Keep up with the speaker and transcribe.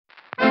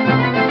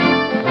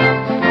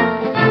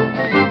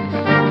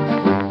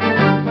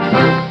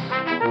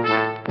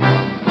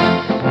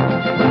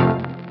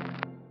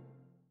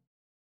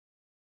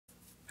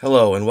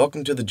Hello and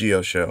welcome to the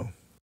Geo Show.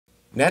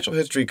 Natural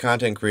history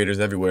content creators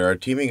everywhere are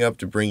teaming up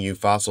to bring you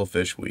Fossil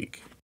Fish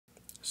Week.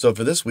 So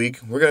for this week,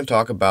 we're going to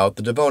talk about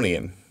the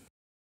Devonian.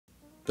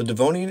 The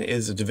Devonian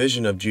is a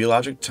division of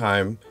geologic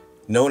time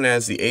known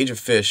as the Age of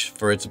Fish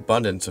for its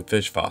abundance of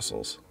fish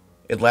fossils.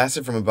 It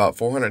lasted from about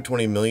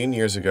 420 million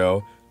years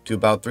ago to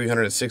about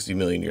 360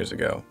 million years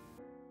ago.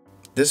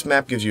 This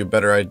map gives you a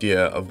better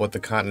idea of what the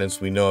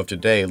continents we know of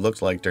today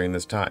looked like during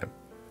this time.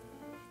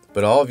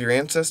 But all of your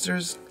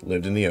ancestors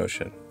lived in the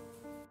ocean.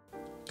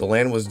 The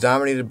land was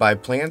dominated by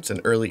plants and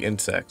early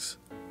insects.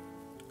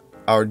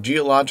 Our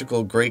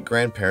geological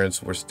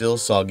great-grandparents were still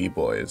soggy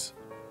boys.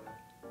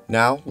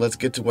 Now, let's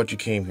get to what you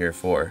came here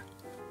for.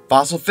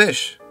 Fossil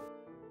fish!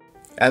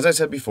 As I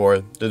said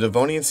before, the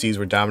Devonian seas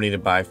were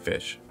dominated by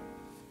fish.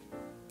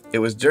 It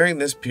was during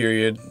this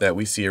period that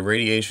we see a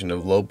radiation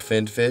of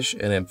lobe-finned fish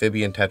and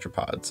amphibian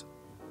tetrapods.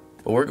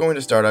 But we're going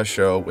to start our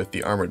show with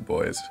the armored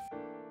boys.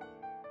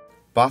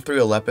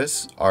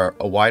 Bothrialepis are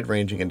a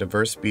wide-ranging and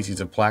diverse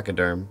species of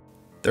placoderm.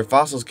 Their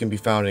fossils can be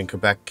found in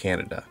Quebec,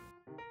 Canada.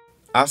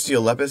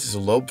 Osteolepis is a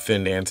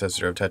lobe-finned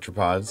ancestor of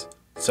tetrapods.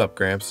 Sup,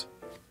 Gramps?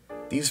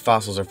 These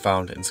fossils are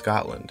found in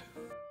Scotland.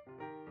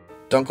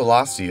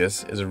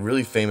 Dunkleosteus is a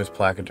really famous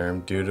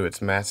placoderm due to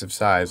its massive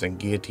size and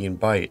guillotine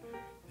bite,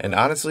 and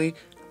honestly,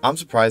 I'm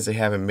surprised they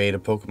haven't made a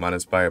Pokemon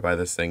inspired by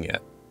this thing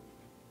yet.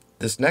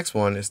 This next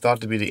one is thought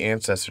to be the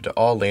ancestor to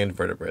all land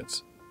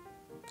vertebrates.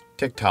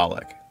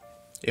 Tiktaalik.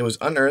 It was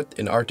unearthed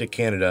in Arctic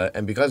Canada,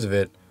 and because of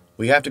it,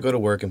 we have to go to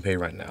work and pay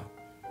rent now.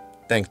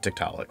 Thanks,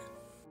 Tiktaalik.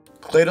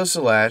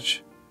 Cladosilach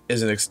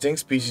is an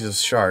extinct species of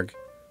shark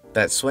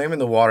that swam in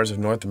the waters of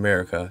North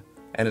America,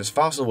 and its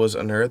fossil was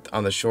unearthed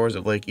on the shores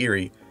of Lake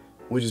Erie,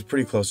 which is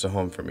pretty close to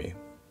home for me.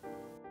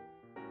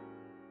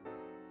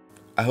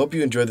 I hope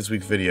you enjoyed this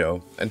week's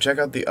video, and check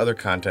out the other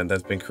content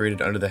that's been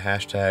created under the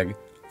hashtag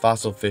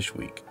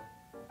FossilFishWeek.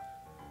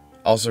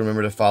 Also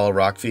remember to follow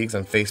Rockfeeks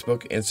on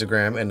Facebook,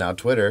 Instagram, and now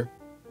Twitter.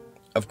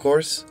 Of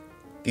course,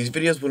 these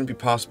videos wouldn't be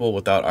possible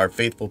without our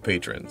faithful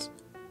patrons,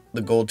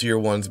 the gold tier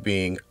ones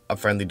being A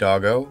Friendly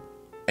Doggo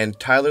and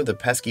Tyler the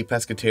Pesky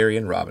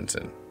Pescatarian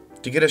Robinson.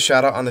 To get a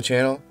shout out on the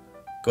channel,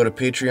 go to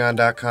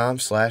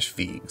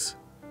patreon.com/feegs.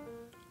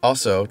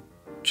 Also,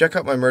 check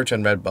out my merch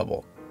on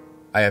Redbubble.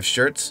 I have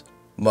shirts,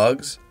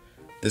 mugs,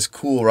 this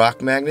cool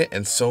rock magnet,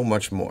 and so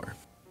much more.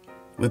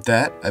 With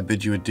that, I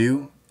bid you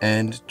adieu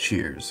and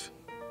cheers.